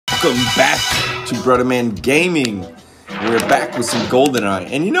Welcome back to Brother Man Gaming. We're back with some GoldenEye.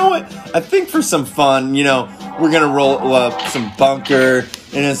 And you know what? I think for some fun, you know, we're going to roll up some Bunker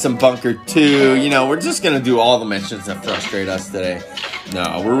and then some Bunker 2. You know, we're just going to do all the missions that frustrate us today.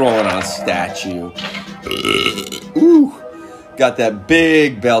 No, we're rolling on Statue. Ooh. Got that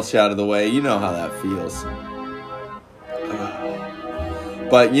big belch out of the way. You know how that feels.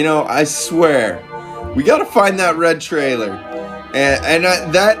 But, you know, I swear, we got to find that red trailer. And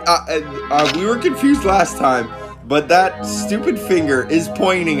we were confused last time, but that stupid finger is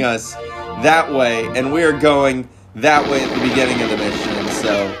pointing us that way, and we are going that way at the beginning of the mission.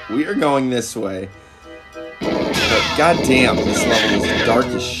 So we are going this way. But goddamn, this level is dark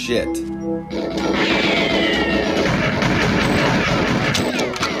as shit.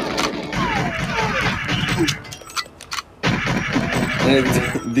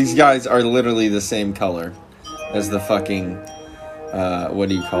 And these guys are literally the same color as the fucking, what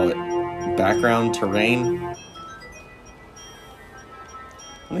do you call it? Background terrain? I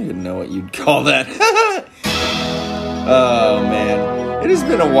don't even know what you'd call that. Oh, man. It has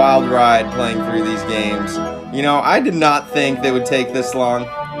been a wild ride playing through these games. You know, I did not think they would take this long.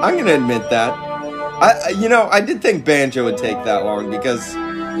 I'm going to admit that. I did think Banjo would take that long because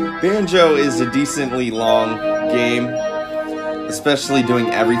Banjo is a decently long game. Especially doing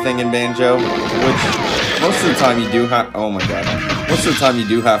everything in Banjo, which most of the time you do have. Oh my god! Most of the time you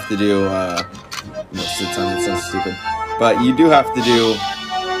do have to do. Most of the time it sounds stupid, but you do have to do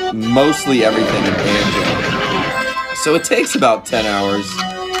mostly everything in Banjo. So it takes about 10 hours,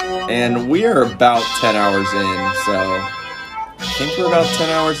 and we are about 10 hours in. So I think we're about 10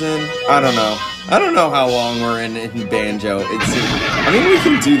 hours in. I don't know. I don't know how long we're in Banjo. I mean, we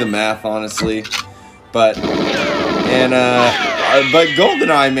can do the math honestly, but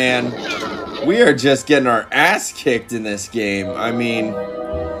GoldenEye, man, we are just getting our ass kicked in this game. I mean,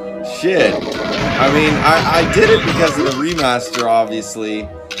 shit. I mean, I did it because of the remaster, obviously,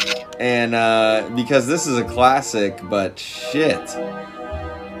 and because this is a classic, but shit.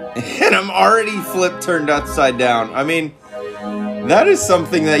 And I'm already turned upside down. I mean, that is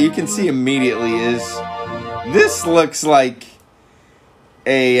something that you can see immediately is, this looks like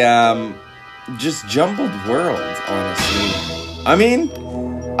a, just jumbled world, honestly. I mean,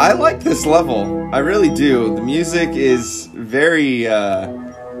 I like this level. I really do. The music is very,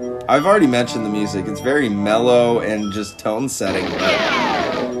 I've already mentioned the music. It's very mellow and just tone setting,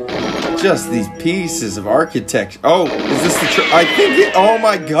 but just these pieces of architecture. Oh, is this the I think it, oh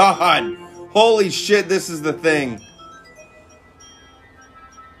my god. Holy shit, this is the thing.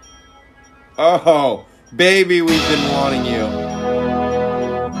 Oh, baby, we've been wanting you.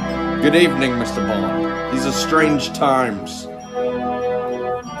 Good evening, Mr. Bond. These are strange times.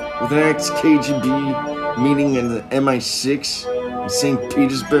 With an ex-KGB meeting in the MI6 in St.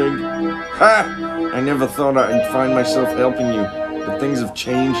 Petersburg. Ha! I never thought I'd find myself helping you, but things have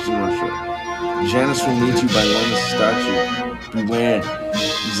changed in Russia. JANUS will meet you by Lenin's statue. Beware,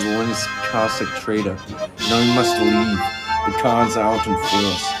 he's the Lenin's Cossack traitor. Now you must leave. The cards are out in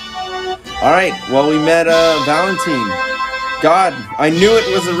force. Alright, well we met Valentine. God, I knew it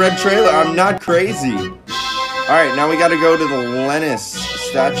was a red trailer. I'm not crazy. Alright, now we gotta go to the Lenis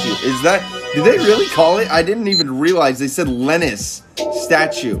statue. Is that... Did they really call it? I didn't even realize they said Lenis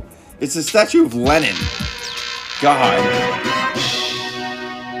statue. It's a statue of Lenin. God.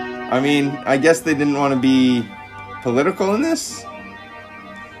 I mean, I guess they didn't want to be political in this?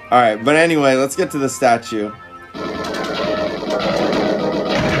 Alright, but anyway, let's get to the statue.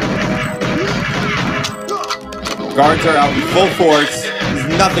 Guards are out in full force.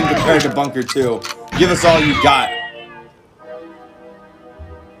 There's nothing compared to Bunker 2. Give us all you got.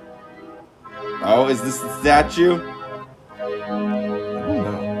 Oh, is this the statue? I don't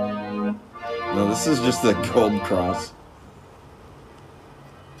know. No, this is just the gold cross.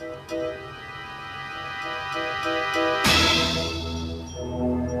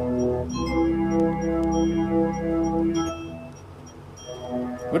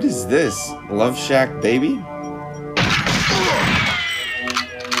 What is this? Love Shack Baby?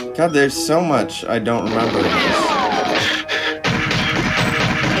 God, there's so much I don't remember in this.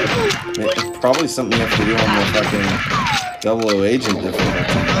 It's probably something you have to do on the fucking 00 agent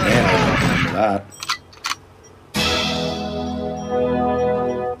difficulty. Man, I don't remember that.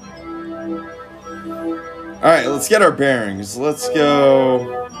 Alright, let's get our bearings. Let's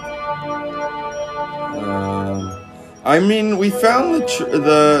go... I mean, we found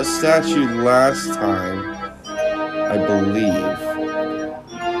the statue last time, I believe.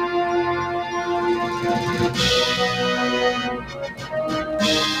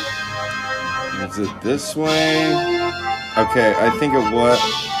 Is it this way? Okay, I think it was...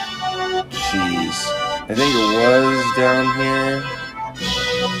 cheese. I think it was down here.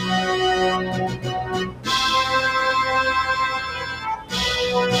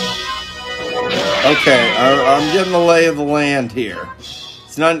 Okay, I'm getting the lay of the land here.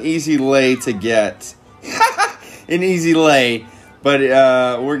 It's not an easy lay to get. An easy lay, but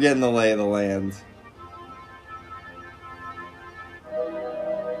we're getting the lay of the land.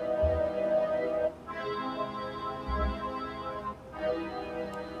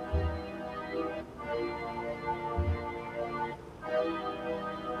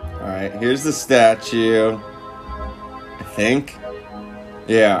 Alright, here's the statue. I think.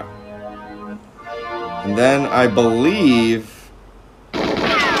 Yeah. And then I believe...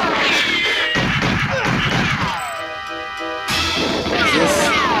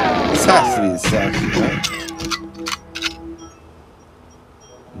 This has to be the statue, right?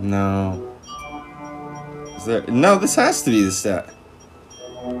 No. Is there... No, this has to be the statue.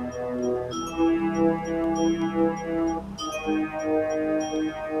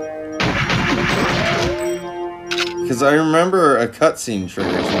 Because I remember a cutscene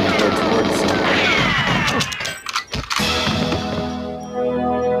triggers when you go towards something.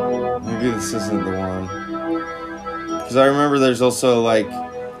 Maybe this isn't the one. Because I remember there's also like...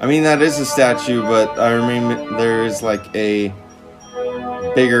 I mean, that is a statue, but I remember there is like a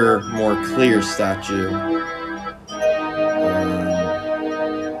bigger, more clear statue.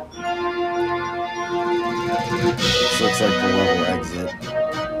 This looks like the level exit.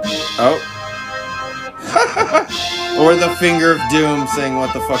 Oh. Or the finger of doom saying,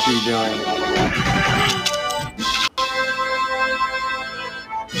 what the fuck are you doing?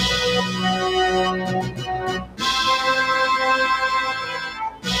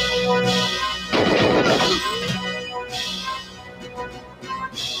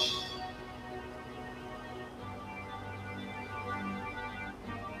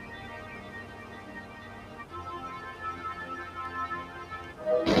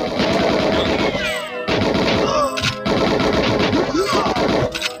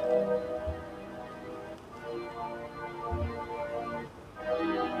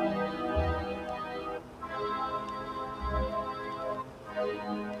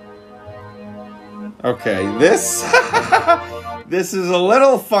 Okay, this this is a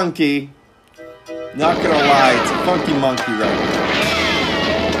little funky. Not gonna lie, it's a funky monkey right now.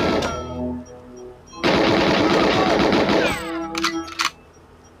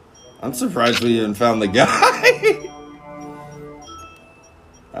 I'm surprised we even found the guy.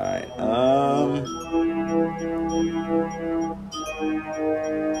 Alright,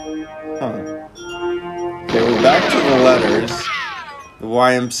 Okay, we're back to the letters. The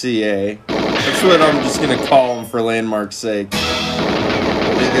YMCA. That's what I'm just gonna call them for landmark's sake.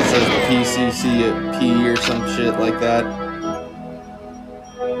 I think it says PCCP or some shit like that.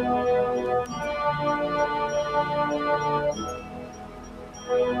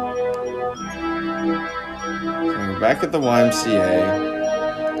 So we're back at the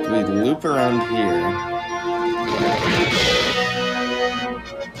YMCA. Do we loop around here?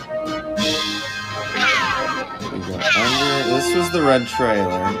 We go under. This was the red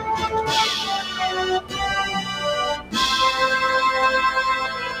trailer.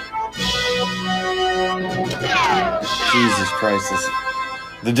 Jesus Christ,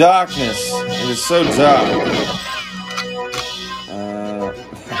 the darkness, it is so dark.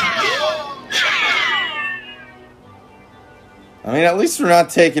 I mean, at least we're not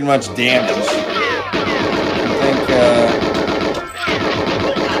taking much damage.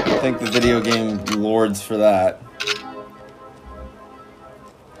 I think the video game lords for that.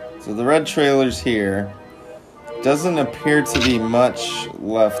 So the red trailer's here. Doesn't appear to be much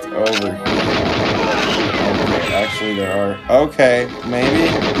left over here. Actually, there are. Okay, maybe.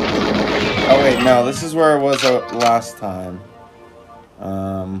 Oh wait, no. This is where I was last time.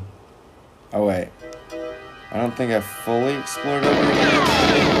 Oh wait. I don't think I've fully explored over here.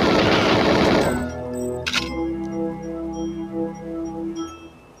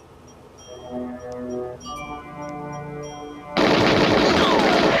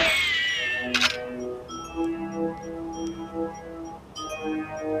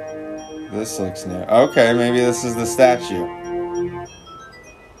 This looks new. Okay, maybe this is the statue.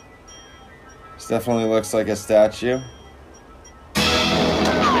 This definitely looks like a statue.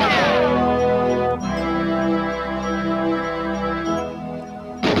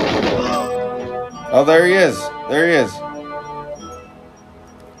 Oh, there he is. There he is.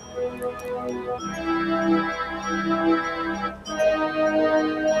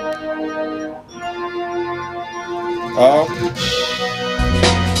 Oh.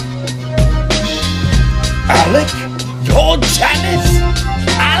 Alec, you're Janus.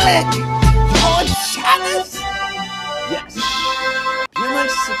 Alec,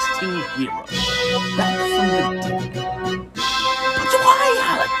 hero. Back from the dead. But why,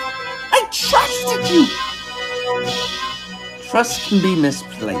 Alec? I trusted you! Trust can be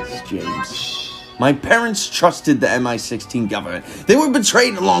misplaced, James. My parents trusted the MI-16 government. They were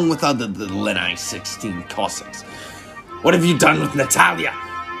betrayed along with the Lenai-16 Cossacks. What have you done with Natalia?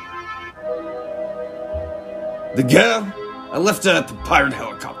 The girl? I left her at the pirate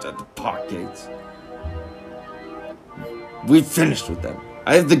helicopter at the park gates. We've finished with them.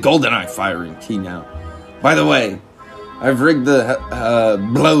 I have the GoldenEye firing key now. By the way, I've rigged the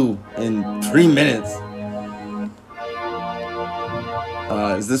blow in 3 minutes.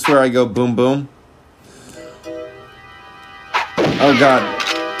 Is this where I go boom boom? Oh god.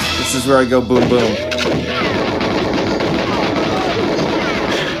 This is where I go boom boom.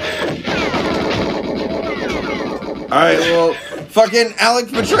 Alright, well, fucking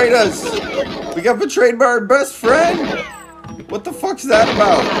Alex betrayed us. We got betrayed by our best friend. What the fuck's that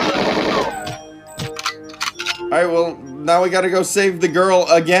about? Alright, well, now we gotta go save the girl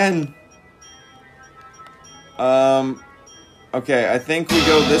again. Okay, I think we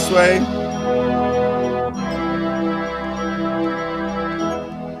go this way.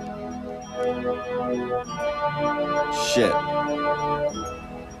 Shit.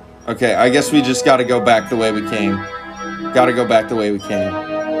 Okay, I guess we just gotta go back the way we came. Gotta go back the way we came.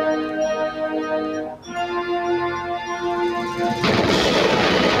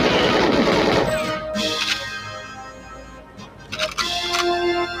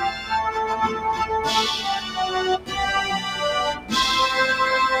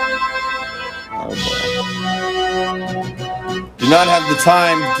 Do not have the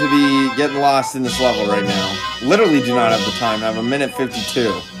time to be getting lost in this level right now. Literally do not have the time. I have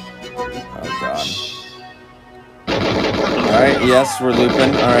 1:52. Oh god. Alright, yes, we're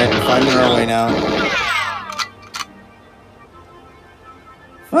looping. Alright, we're finding our way now.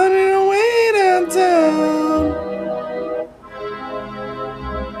 Finding our way downtown.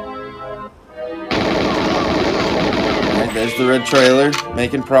 Alright, there's the red trailer.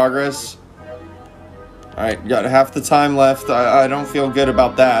 Making progress. Alright, got half the time left. I don't feel good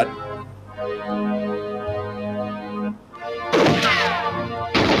about that.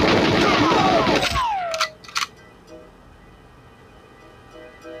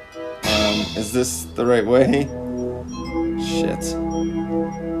 Is this the right way? Shit.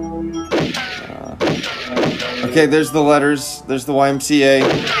 Okay, there's the letters. There's the YMCA.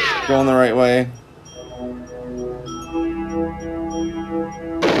 Going the right way.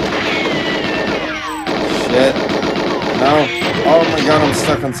 Shit. No. Oh my god, I'm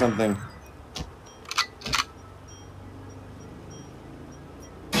stuck on something.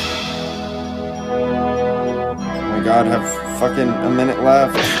 Oh my god, have fucking a minute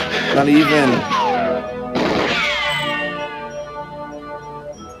left. Not even.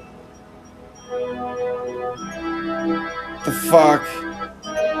 The fuck?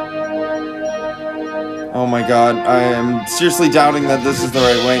 Oh my god, I am seriously doubting that this is the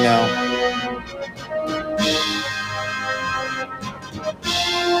right way now.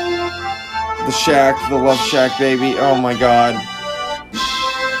 The shack, the love shack, baby. Oh my god.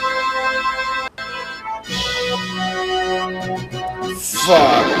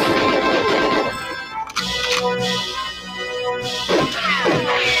 Fuck.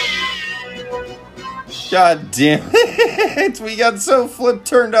 God damn it. We got so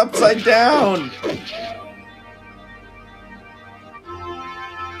turned upside down.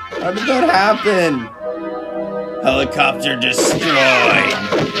 How did that happen? Helicopter destroyed.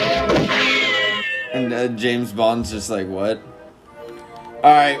 And James Bond's just like, what?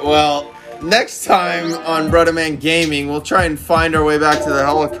 Alright, well, next time on Brother Man Gaming, we'll try and find our way back to the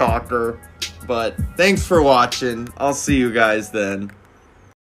helicopter. But thanks for watching. I'll see you guys then.